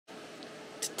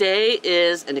Today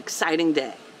is an exciting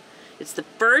day. It's the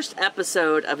first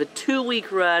episode of a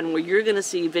 2-week run where you're gonna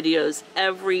see videos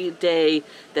every day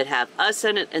that have us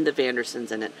in it and the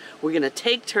Vandersons in it. We're gonna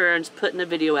take turns putting a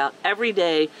video out every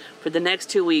day for the next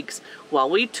 2 weeks while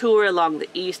we tour along the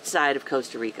east side of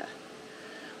Costa Rica.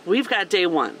 We've got day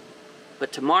 1,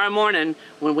 but tomorrow morning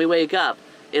when we wake up,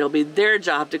 it'll be their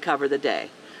job to cover the day.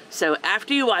 So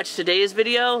after you watch today's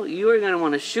video, you are going to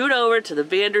want to shoot over to the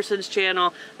Vandersons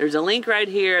channel. There's a link right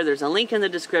here, there's a link in the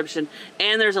description,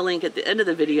 and there's a link at the end of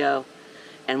the video,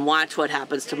 and watch what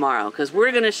happens tomorrow, because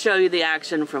we're going to show you the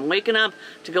action from waking up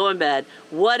to going to bed,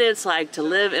 what it's like to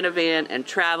live in a van and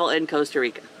travel in Costa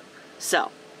Rica. So,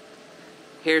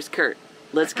 here's Curt.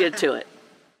 Let's get to it.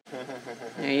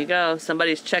 There you go.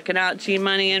 Somebody's checking out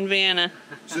G-Money and Vanna.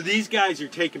 So these guys are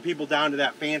taking people down to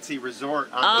that fancy resort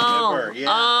on the river. Yeah.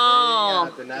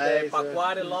 Oh. The nice,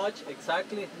 Pacuare Lodge,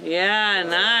 exactly. Yeah,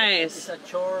 nice. It's a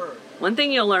chore. One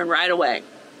thing you'll learn right away.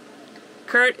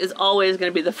 Curt is always going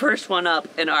to be the first one up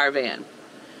in our van.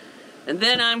 And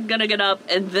then I'm going to get up,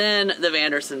 and then the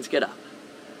Vandersons get up.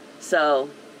 So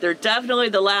they're definitely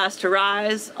the last to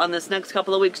rise on this next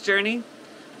couple of weeks' journey.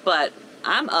 But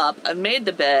I'm up, I've made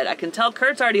the bed. I can tell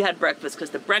Curt's already had breakfast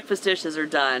because the breakfast dishes are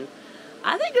done.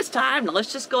 I think it's time.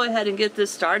 Let's just go ahead and get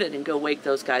this started and go wake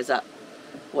those guys up.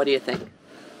 What do you think?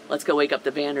 Let's go wake up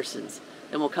the Vandersons.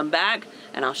 Then we'll come back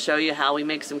and I'll show you how we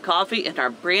make some coffee in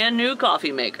our brand new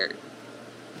coffee maker.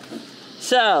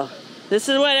 So, this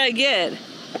is what I get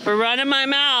for running my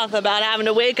mouth about having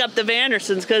to wake up the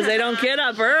Vandersons because they don't get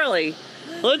up early.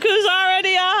 Look who's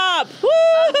already up!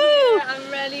 Woo-hoo! I'm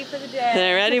ready for the day.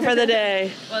 They're ready for the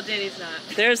day. Well, Danny's not.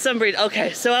 There's some breed.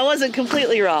 Okay, so I wasn't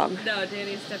completely wrong. No,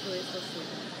 Danny's definitely still sleeping.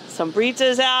 Some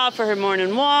Brita's out for her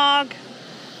morning walk.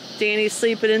 Danny's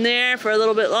sleeping in there for a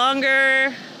little bit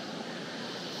longer.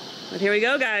 But here we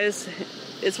go, guys.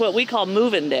 It's what we call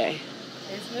moving day.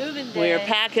 It's moving day. We are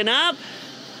packing up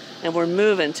and we're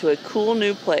moving to a cool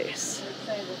new place.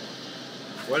 We're excited.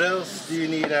 What else do you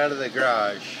need out of the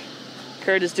garage?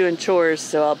 Curt is doing chores,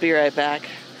 so I'll be right back.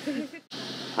 All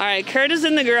right, Curt is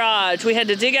in the garage. We had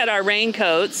to dig out our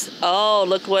raincoats. Oh,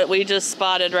 look what we just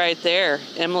spotted right there.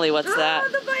 Emily, what's that? Oh,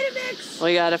 the Vitamix!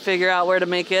 We got to figure out where to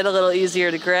make it a little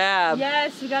easier to grab.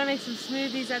 Yes, we got to make some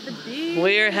smoothies at the beach.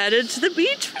 We're headed to the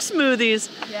beach for smoothies.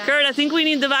 Yeah. Curt, I think we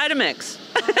need the Vitamix.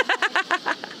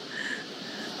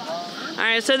 All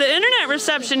right, so the internet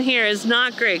reception here is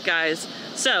not great, guys.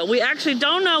 So we actually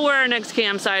don't know where our next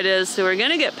campsite is, so we're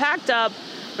gonna get packed up.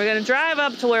 We're gonna drive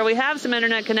up to where we have some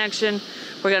internet connection.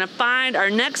 We're gonna find our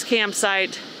next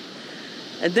campsite,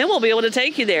 and then we'll be able to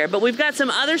take you there. But we've got some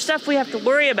other stuff we have to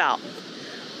worry about.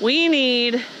 We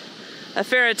need a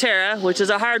ferretera, which is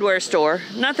a hardware store.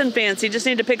 Nothing fancy, just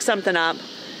need to pick something up.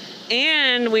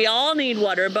 And we all need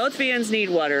water, both vans need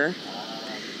water.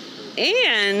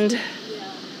 And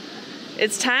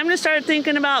it's time to start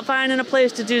thinking about finding a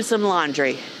place to do some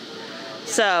laundry.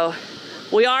 So,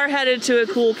 we are headed to a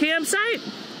cool campsite,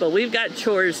 but we've got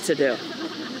chores to do.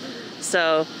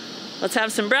 So, let's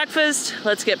have some breakfast,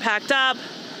 let's get packed up,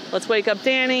 let's wake up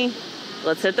Danny,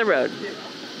 let's hit the road.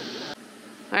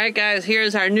 Alright guys,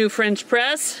 here's our new French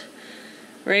press.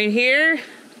 Right here.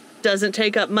 Doesn't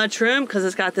take up much room because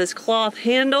it's got this cloth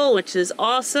handle, which is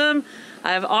awesome.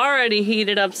 I've already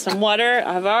heated up some water.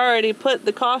 I've already put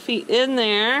the coffee in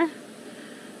there.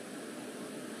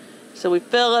 So we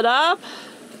fill it up.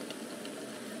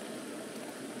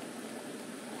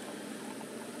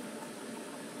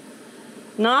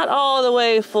 Not all the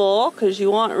way full because you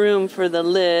want room for the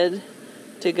lid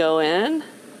to go in.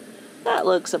 That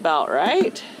looks about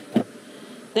right.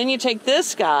 Then you take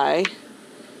this guy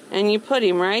and you put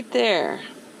him right there.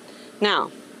 Now,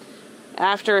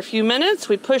 after a few minutes,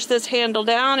 we push this handle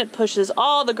down. It pushes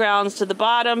all the grounds to the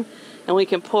bottom, and we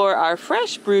can pour our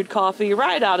fresh brewed coffee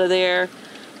right out of there.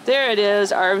 There it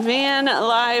is, our van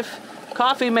life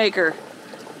coffee maker.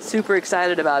 Super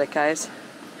excited about it, guys.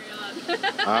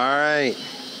 All right.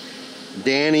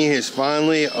 Danny has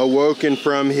finally awoken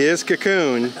from his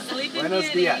cocoon.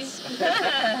 Buenos dias.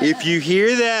 If you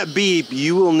hear that beep,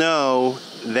 you will know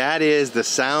that is the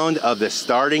sound of the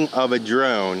starting of a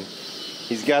drone.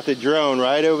 He's got the drone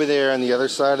right over there on the other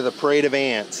side of the parade of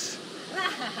ants.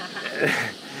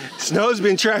 Snow's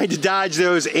been trying to dodge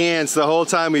those ants the whole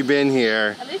time we've been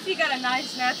here. At least you got a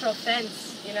nice natural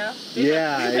fence, you know?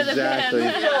 Yeah, exactly.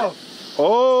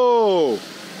 Oh!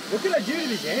 What can I do to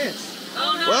these ants?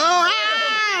 Oh no! Whoa!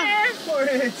 Ah! Poor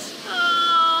ants.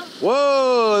 Oh.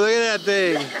 Whoa! Look at that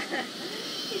thing.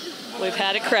 We've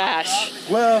had a crash.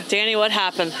 Well, Danny, what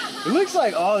happened? it looks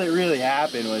like all that really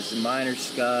happened was some minor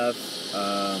scuff,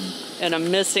 and a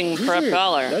missing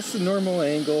propeller. That's the normal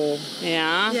angle.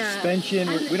 Yeah? Suspension.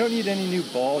 We don't need any new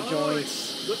ball joints.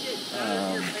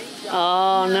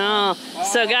 Oh no.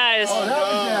 So guys,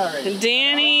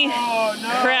 Danny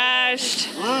crashed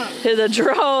the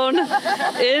drone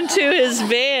into his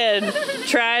van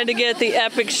trying to get the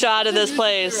epic shot of this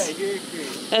place.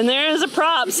 And there is a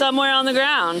prop somewhere on the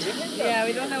ground. Yeah,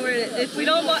 we don't know where it is. If we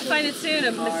don't find it soon,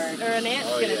 an ant's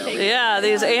gonna take it. Yeah,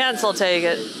 these ants will take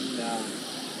it.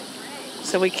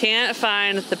 So we can't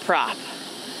find the prop.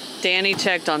 Danny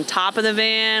checked on top of the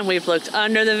van. We've looked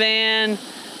under the van.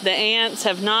 The ants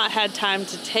have not had time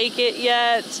to take it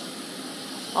yet,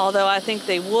 although I think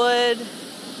they would.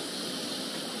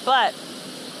 But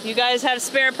you guys have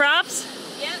spare props?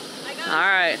 Yep, I got it. All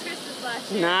right. Christmas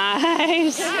last year.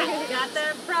 Nice. Got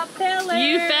the propeller.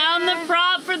 You found the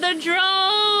prop for the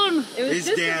drone. It was It's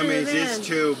just damaged, it's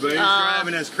too, but it's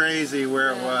driving us crazy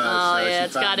where it was. Oh so yeah, she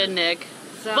it's got found a it. nick.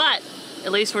 So- But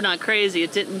at least we're not crazy.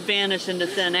 It didn't vanish into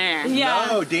thin air. Yeah.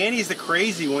 No, Danny's the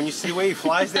crazy one. You see the way he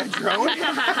flies that drone?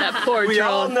 That poor We drone.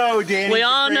 all know Danny. We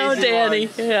all know Danny.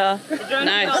 Yeah. The drone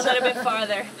Nice. goes a bit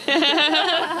farther.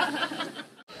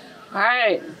 All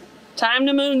right, time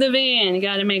to move the van. You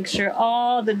got to make sure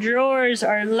all the drawers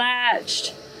are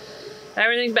latched.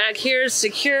 Everything back here is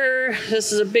secure.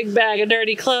 This is a big bag of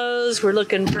dirty clothes. We're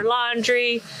looking for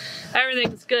laundry.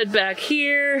 Everything's good back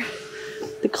here.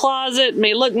 The closet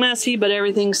may look messy, but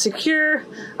everything's secure.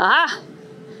 Ah,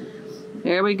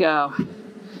 here we go.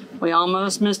 We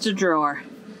almost missed a drawer.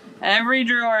 Every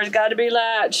drawer has got to be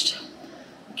latched.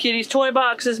 Kitty's toy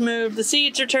box is moved. The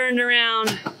seats are turned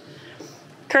around.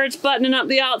 Kurt's buttoning up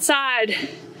the outside.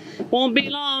 Won't be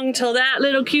long till that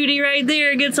little cutie right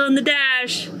there gets on the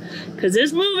dash. Cause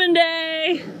it's moving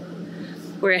day.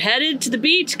 We're headed to the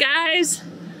beach, guys.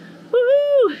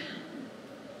 Woohoo!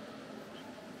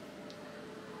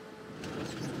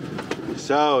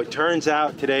 So it turns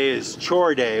out today is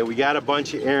chore day. We got a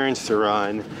bunch of errands to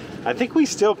run. I think we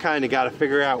still kind of got to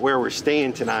figure out where we're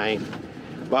staying tonight.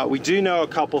 But we do know a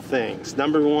couple things.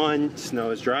 Number one,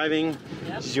 Snow is driving.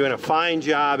 She's doing a fine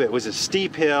job. It was a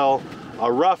steep hill,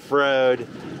 a rough road,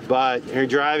 but her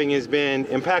driving has been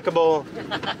impeccable.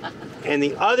 And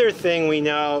the other thing we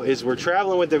know is we're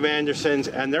traveling with the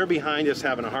Vandersons and they're behind us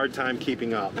having a hard time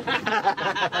keeping up.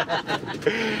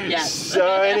 Yes. So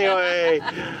anyway,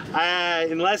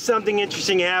 unless something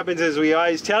interesting happens, as we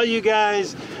always tell you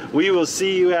guys, we will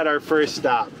see you at our first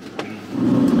stop.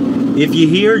 If you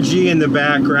hear G in the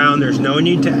background, there's no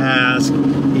need to ask.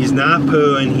 He's not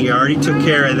pooing. He already took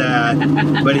care of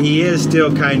that. But he is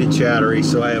still kind of chattery,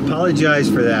 so I apologize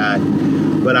for that.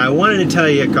 But I wanted to tell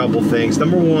you a couple things.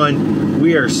 Number one,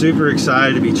 we are super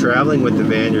excited to be traveling with the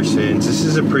Vandersons. This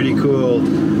is a pretty cool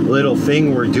little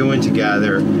thing we're doing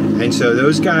together. And so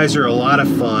those guys are a lot of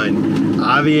fun.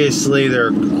 Obviously, they're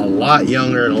a lot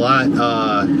younger and a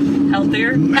lot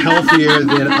Healthier? healthier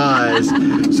than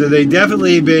us. So they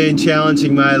definitely been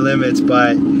challenging my limits,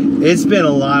 but it's been a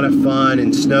lot of fun,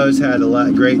 and Snow's had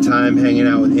a great time hanging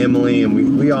out with Emily,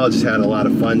 and we all just had a lot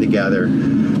of fun together.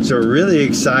 So we're really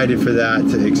excited for that,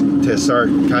 to start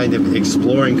kind of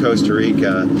exploring Costa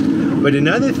Rica. But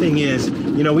another thing is,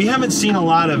 you know, we haven't seen a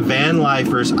lot of van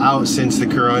lifers out since the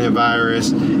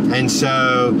coronavirus, and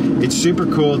so it's super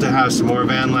cool to have some more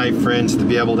van life friends to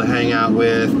be able to hang out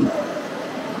with.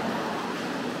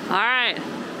 All right,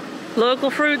 local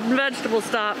fruit and vegetable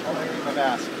stop. My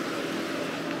mask.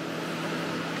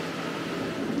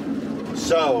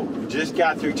 So, just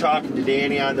got through talking to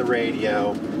Danny on the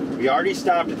radio. We already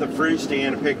stopped at the fruit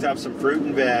stand and picked up some fruit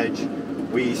and veg.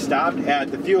 We stopped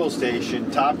at the fuel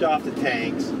station, topped off the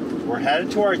tanks. We're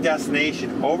headed to our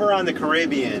destination over on the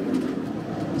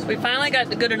Caribbean. So we finally got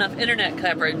the good enough internet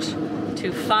coverage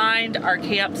to find our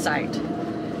campsite.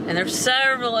 And there's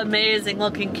several amazing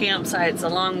looking campsites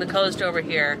along the coast over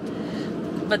here.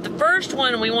 But the first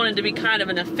one, we wanted to be kind of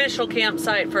an official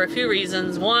campsite for a few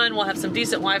reasons. One, we'll have some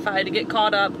decent Wi-Fi to get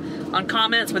caught up on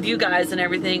comments with you guys and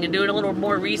everything and doing a little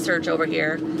more research over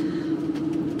here.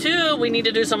 Two, we need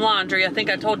to do some laundry. I think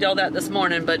I told y'all that this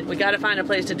morning, but we got to find a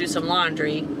place to do some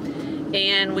laundry.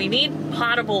 And we need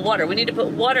potable water. We need to put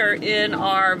water in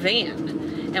our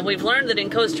van. And we've learned that in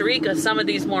Costa Rica, some of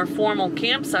these more formal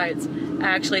campsites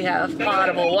actually have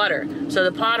potable water. So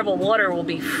the potable water will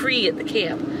be free at the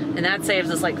camp. And that saves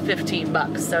us like 15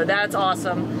 bucks. So that's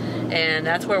awesome. And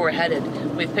that's where we're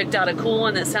headed. We've picked out a cool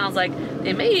one that sounds like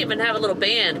they may even have a little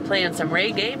band playing some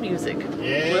reggae music.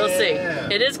 Yeah. We'll see.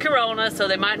 It is Corona, so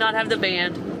they might not have the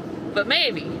band, but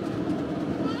maybe.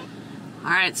 All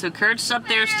right, so Kurt's up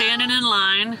there standing in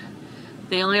line.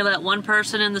 They only let one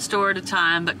person in the store at a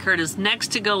time, but Curt is next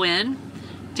to go in.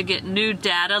 to get new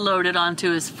data loaded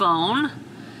onto his phone.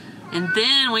 And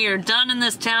then we are done in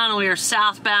this town and we are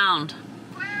southbound.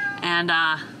 And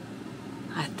I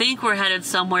think we're headed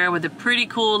somewhere with a pretty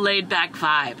cool laid-back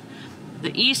vibe.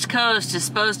 The East Coast is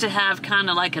supposed to have kind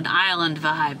of like an island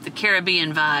vibe, the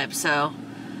Caribbean vibe, so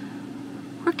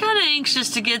we're kind of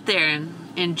anxious to get there and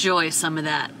enjoy some of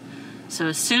that. So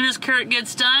as soon as Curt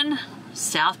gets done,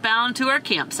 southbound to our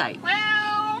campsite.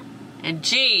 And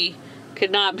G could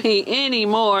not be any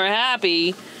more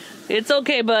happy. It's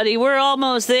okay, buddy, we're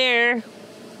almost there.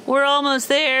 We're almost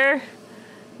there.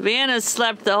 Vanna's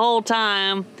slept the whole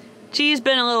time. G's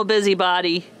been a little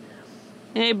busybody.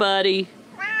 Hey, buddy.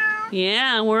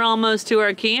 Yeah, we're almost to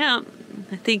our camp.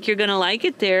 I think you're gonna like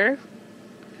it there.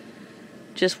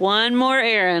 Just one more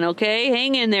errand, okay?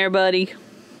 Hang in there, buddy.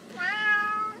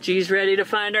 G's ready to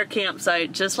find our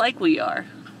campsite, just like we are.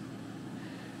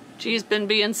 G's been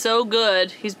being so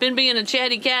good. He's been being a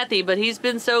chatty Cathy, but he's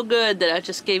been so good that I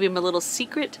just gave him a little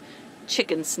secret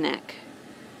chicken snack.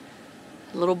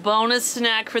 A little bonus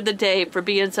snack for the day for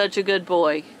being such a good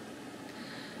boy.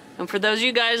 And for those of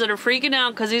you guys that are freaking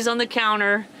out because he's on the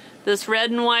counter, this red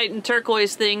and white and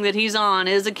turquoise thing that he's on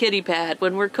is a kitty pad.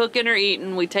 When we're cooking or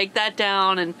eating, we take that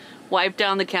down and wipe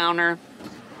down the counter.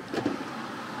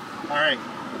 All right.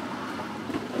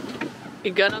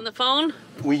 You good on the phone?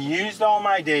 We used all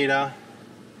my data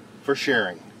for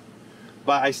sharing,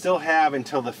 but I still have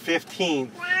until the 15th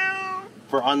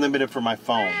for unlimited for my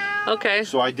phone. Okay.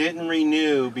 So I didn't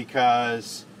renew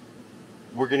because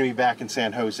we're going to be back in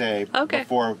San Jose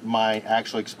before mine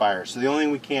actually expires. So the only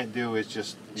thing we can't do is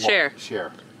just share.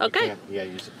 Okay. Can't, yeah,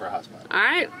 use it for a hotspot. All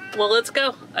right. Well, let's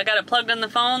go. I got it plugged in the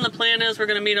phone. The plan is we're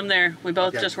going to meet them there. We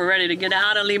both just were ready to get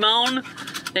out of Limon.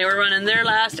 They were running their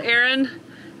last errand,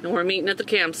 and we're meeting at the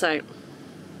campsite.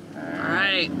 All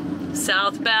right.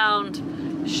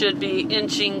 Southbound should be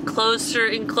inching closer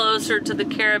and closer to the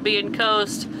Caribbean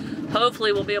coast.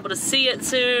 Hopefully we'll be able to see it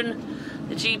soon.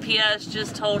 The GPS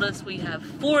just told us we have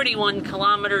 41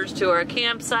 kilometers to our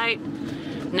campsite.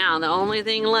 Now the only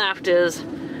thing left is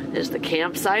the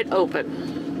campsite open?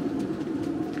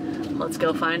 Let's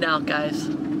go find out, guys.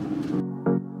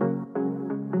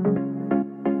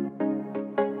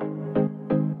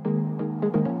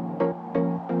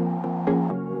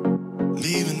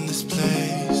 Leaving this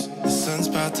place, the sun's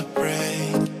about to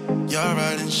break. You're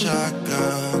riding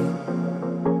shotgun.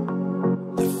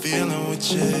 The feeling we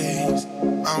chase,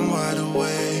 I'm wide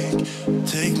awake.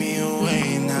 Take me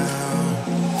away now.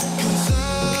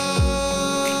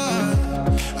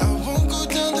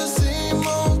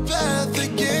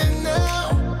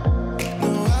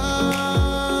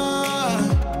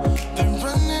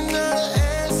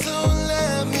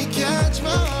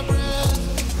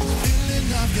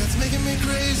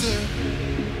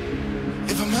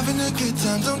 Good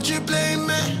time, don't you blame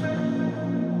me.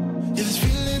 Yeah, this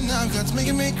feeling I've got's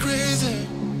making me crazy,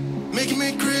 making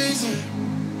me crazy.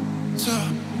 So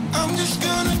I'm just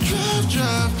gonna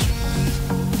drive.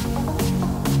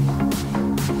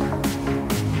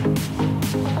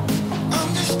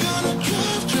 I'm just gonna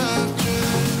drive.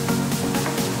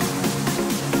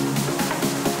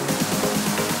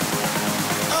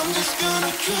 I'm just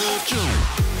gonna drive.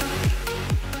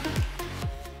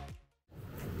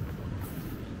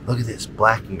 Look at this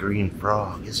black and green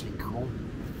frog. Isn't it cool?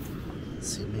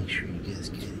 Let's see, make sure you guys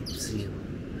can't even see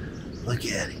him. Look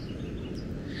at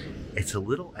him. It's a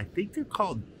little, I think they're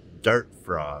called dart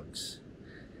frogs.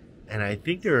 And I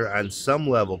think they're on some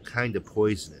level kind of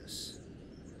poisonous.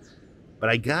 But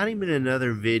I got him in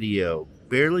another video.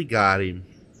 Barely got him.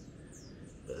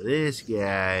 But this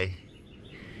guy,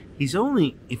 he's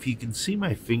only, if you can see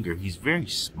my finger, he's very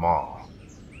small.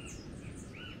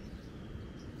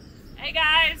 Hey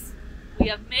guys, we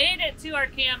have made it to our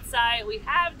campsite. We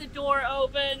have the door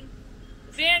open.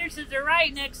 The Vandersons are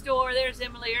right next door. There's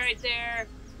Emily right there.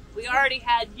 We already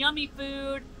had yummy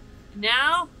food.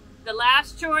 Now, the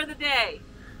last chore of the day.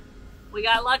 We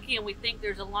got lucky and we think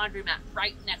there's a laundromat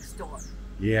right next door.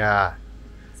 Yeah.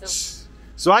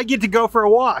 So I get to go for a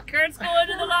walk. Curt's going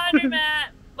to the laundromat,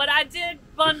 but I did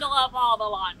bundle up all the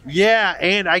laundry. Yeah,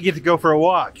 and I get to go for a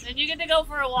walk. And you get to go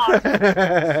for a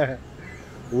walk.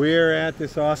 We're at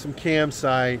this awesome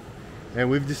campsite, and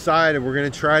we've decided we're going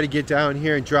to try to get down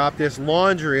here and drop this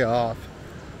laundry off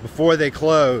before they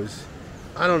close.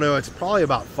 I don't know, it's probably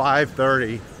about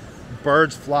 5:30.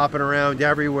 Birds flopping around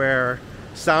everywhere,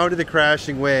 sound of the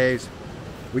crashing waves.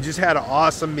 We just had an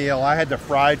awesome meal. I had the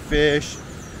fried fish.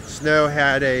 Snow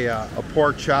had a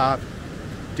pork chop.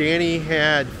 Danny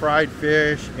had fried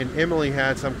fish, and Emily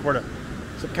had some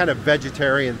kind of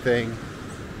vegetarian thing.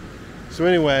 So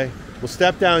anyway, we'll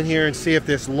step down here and see if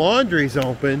this laundry's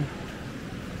open,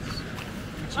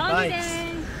 Bikes.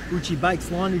 Uchi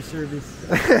Bikes Laundry Service.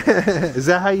 Is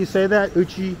that how you say that?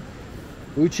 Uchi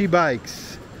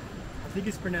Bikes. I think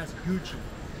it's pronounced Gucci.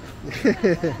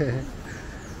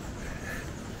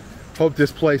 Hope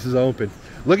this place is open.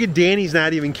 Look at Danny's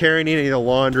not even carrying any of the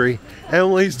laundry.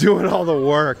 Emily's doing all the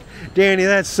work. Danny,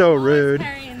 that's so rude.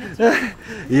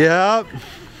 Yep.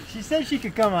 She said she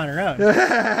could come on her own.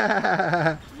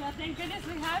 Yeah, thank goodness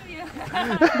we have you.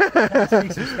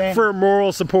 For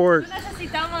moral support.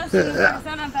 Necesitamos una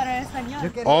persona para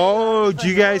español. Oh, do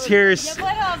you guys hear? Yo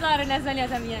puedo hablar en español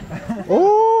también.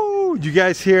 Oh, do you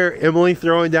guys hear Emily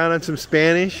throwing down on some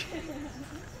Spanish?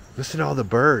 Listen to all the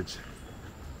birds.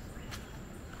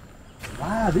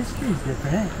 Wow, this tree's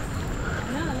different, eh?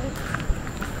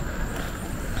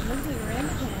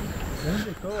 Those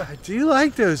are cool. I do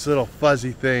like those little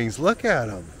fuzzy things. Look at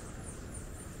them.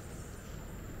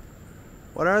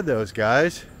 What are those,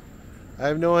 guys? I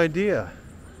have no idea.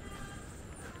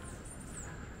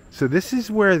 So this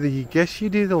is where I guess you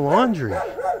do the laundry.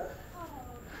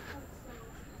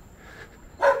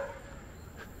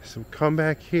 So come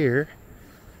back here.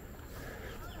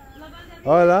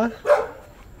 Hola.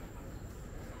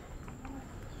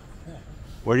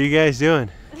 What are you guys doing?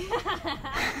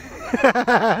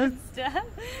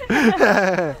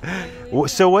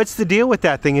 So what's the deal with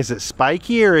that thing? Is it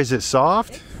spiky or is it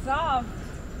soft? It's soft.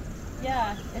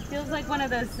 Yeah, it feels like one of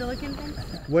those silicone things.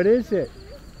 What is it?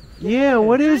 Yeah,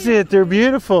 what is it? They're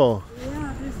beautiful.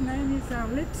 Yeah, this name is a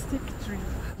lipstick tree.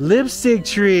 Lipstick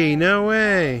tree, no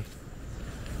way.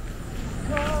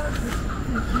 Because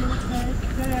if you take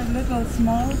the little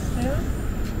small still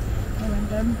and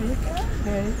then bigger,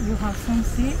 you have some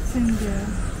seeds in there.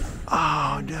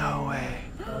 Oh, no way.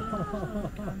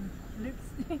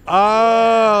 Lipstick.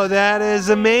 Oh, that is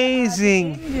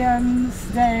amazing. Indians,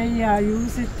 they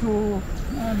use it to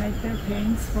make their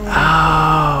paints for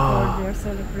their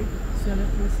celebrity.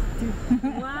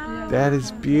 Wow. That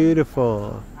is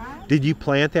beautiful. Did you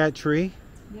plant that tree?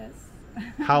 Yes.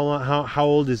 How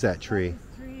old is that tree?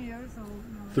 3 years old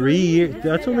now. 3 years?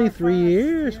 That's only 3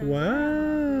 years?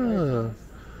 Wow.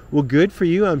 Well, good for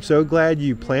you. I'm so glad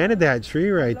you planted that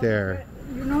tree right there.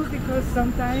 You know, because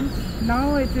sometimes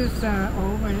now it is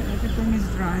over, everything is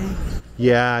dry.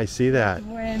 Yeah, I see that.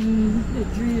 When the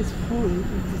tree is full, it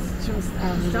is just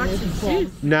Starts to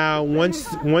shoot. Now,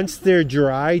 once they're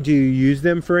dry, do you use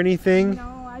them for anything?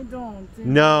 No, I don't.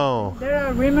 No. There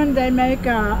are women, they make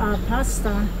a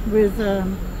pasta with a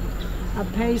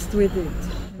paste with it.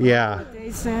 Yeah.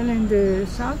 They sell in the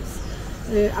shops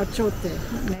achote.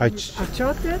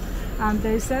 Achote, and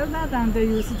they sell that and they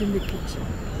use it in the kitchen.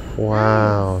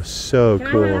 Wow, so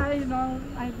cool. I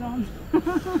don't.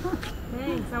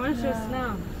 Thanks. I want to show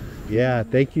snow. Yeah,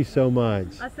 thank you so much.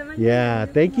 Yeah,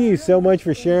 thank you so much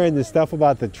for sharing the stuff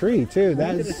about the tree too.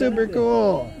 That is super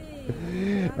cool.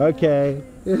 Okay.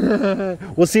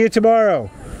 We'll see you tomorrow.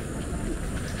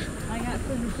 I got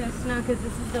some snow because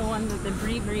this is the one that the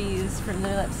Breeze from the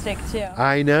lipstick too.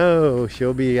 I know.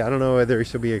 She'll be, I don't know whether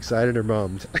she'll be excited or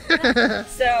bummed.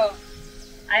 So,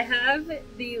 I have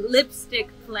the lipstick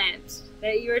plant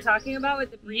that you were talking about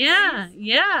with the Breeze.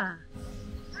 Yeah.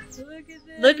 Look at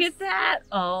this. Look at that.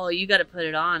 Oh, you got to put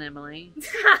it on, Emily.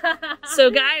 So,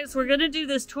 guys, we're going to do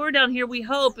this tour down here. We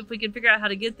hope, if we can figure out how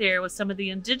to get there, with some of the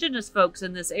indigenous folks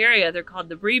in this area. They're called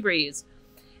the Breeze.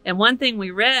 And one thing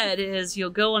we read is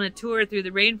you'll go on a tour through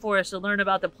the rainforest to learn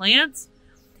about the plants.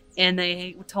 And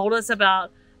they told us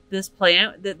about this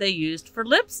plant that they used for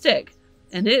lipstick.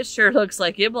 And it sure looks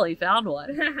like Emily found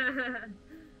one.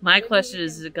 My question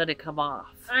is it going to come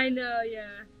off? I know, yeah.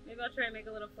 Maybe I'll try and make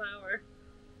a little flower.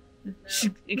 No.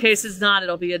 In case it's not,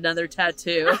 it'll be another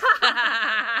tattoo.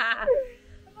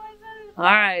 All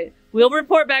right. We'll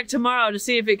report back tomorrow to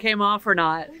see if it came off or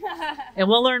not. And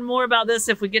we'll learn more about this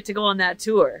if we get to go on that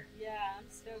tour. Yeah, I'm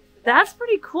stoked for that. That's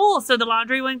pretty cool. So the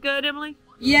laundry went good, Emily?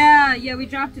 Yeah, we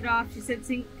dropped it off. She said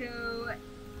Cinco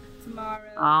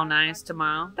tomorrow. Oh, nice,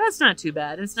 tomorrow. That's not too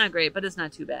bad. It's not great, but it's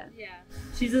not too bad. Yeah.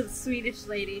 She's a Swedish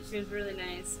lady. She was really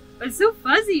nice. But it's so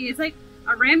fuzzy. It's like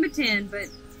a rambutan,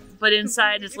 but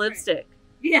inside is lipstick.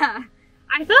 Yeah.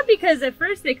 I thought because at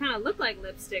first they kind of looked like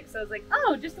lipstick, so I was like,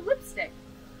 oh, just a lipstick.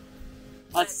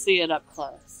 Let's see it up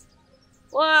close.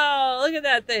 Whoa, look at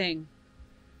that thing.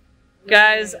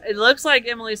 Guys, it looks like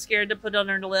Emily's scared to put on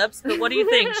her lips, but what do you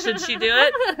think? Should she do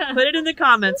it? Put it in the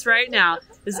comments right now.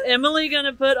 Is Emily going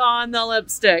to put on the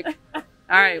lipstick? All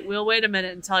right, we'll wait a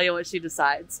minute and tell you what she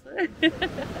decides.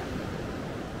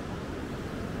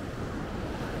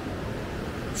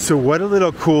 So what a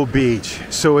little cool beach.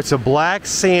 So it's a black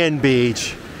sand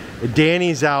beach.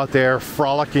 Danny's out there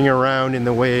frolicking around in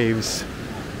the waves.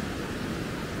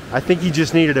 I think he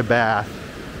just needed a bath.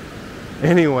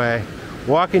 Anyway,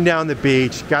 walking down the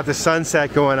beach, got the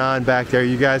sunset going on back there.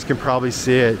 You guys can probably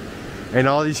see it. And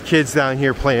all these kids down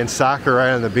here playing soccer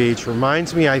right on the beach.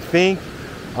 Reminds me, I think,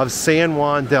 of San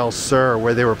Juan del Sur,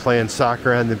 where they were playing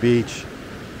soccer on the beach.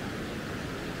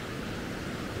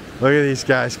 Look at these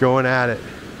guys going at it.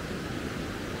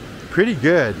 Pretty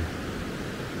good.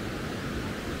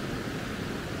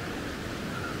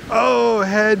 Oh,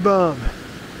 head bump.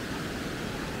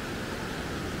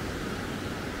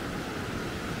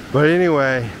 But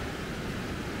anyway,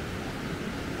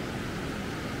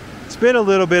 it's been a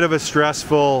little bit of a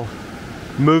stressful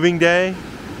moving day.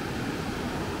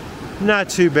 Not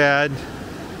too bad.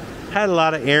 Had a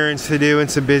lot of errands to do and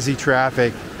some busy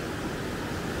traffic.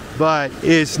 But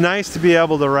it's nice to be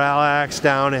able to relax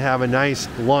down and have a nice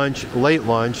lunch, late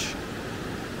lunch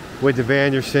with the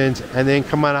Vandersons, and then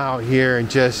come on out here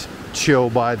and just chill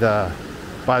by the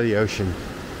ocean.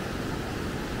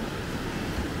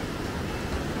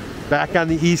 Back on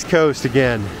the East Coast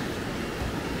again.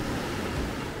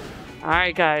 All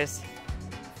right, guys,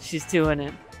 she's doing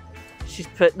it. She's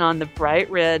putting on the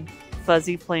bright red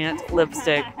fuzzy plant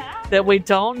lipstick that we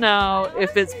don't know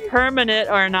if it's permanent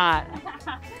or not.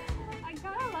 I kind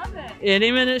of love it.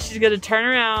 Any minute she's gonna turn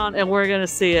around and we're gonna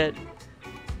see it.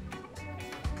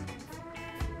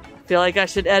 I feel like I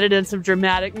should edit in some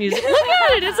dramatic music. Look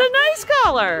at it, it's a nice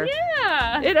color.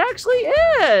 Yeah. It actually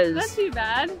is. Not too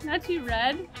bad. Not too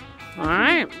red. All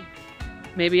right.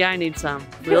 Maybe I need some.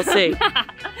 We'll see. All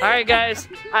right, guys.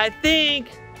 I think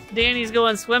Danny's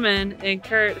going swimming and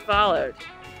Curt followed.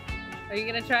 Are you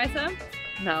gonna try some?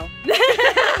 No.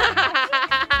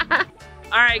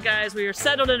 All right, guys, we are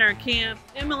settled in our camp.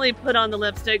 Emily put on the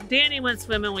lipstick. Danny went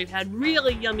swimming. We've had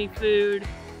really yummy food.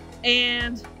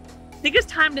 And I think it's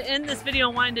time to end this video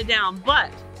and wind it down. But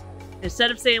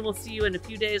instead of saying we'll see you in a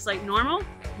few days like normal,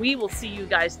 we will see you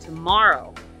guys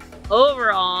tomorrow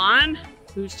over on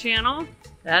whose channel?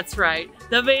 That's right,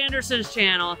 the Vandersons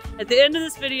channel. At the end of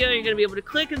this video, you're gonna be able to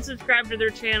click and subscribe to their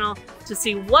channel to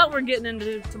see what we're getting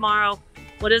into tomorrow.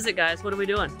 What is it, guys? What are we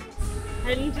doing?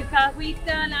 Heading to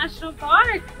Cahuita National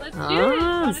Park. Let's do it.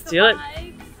 Let's do it.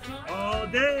 All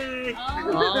day.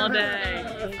 All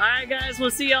day. All right, guys,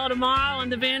 we'll see y'all tomorrow on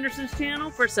the Vandersons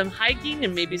channel for some hiking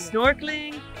and maybe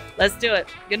snorkeling. Let's do it.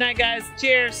 Good night, guys.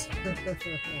 Cheers.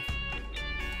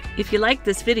 If you liked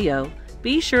this video,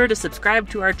 be sure to subscribe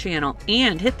to our channel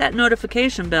and hit that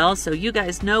notification bell so you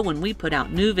guys know when we put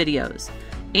out new videos.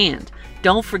 And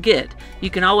don't forget, you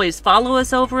can always follow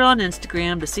us over on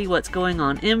Instagram to see what's going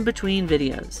on in between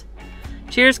videos.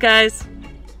 Cheers, guys.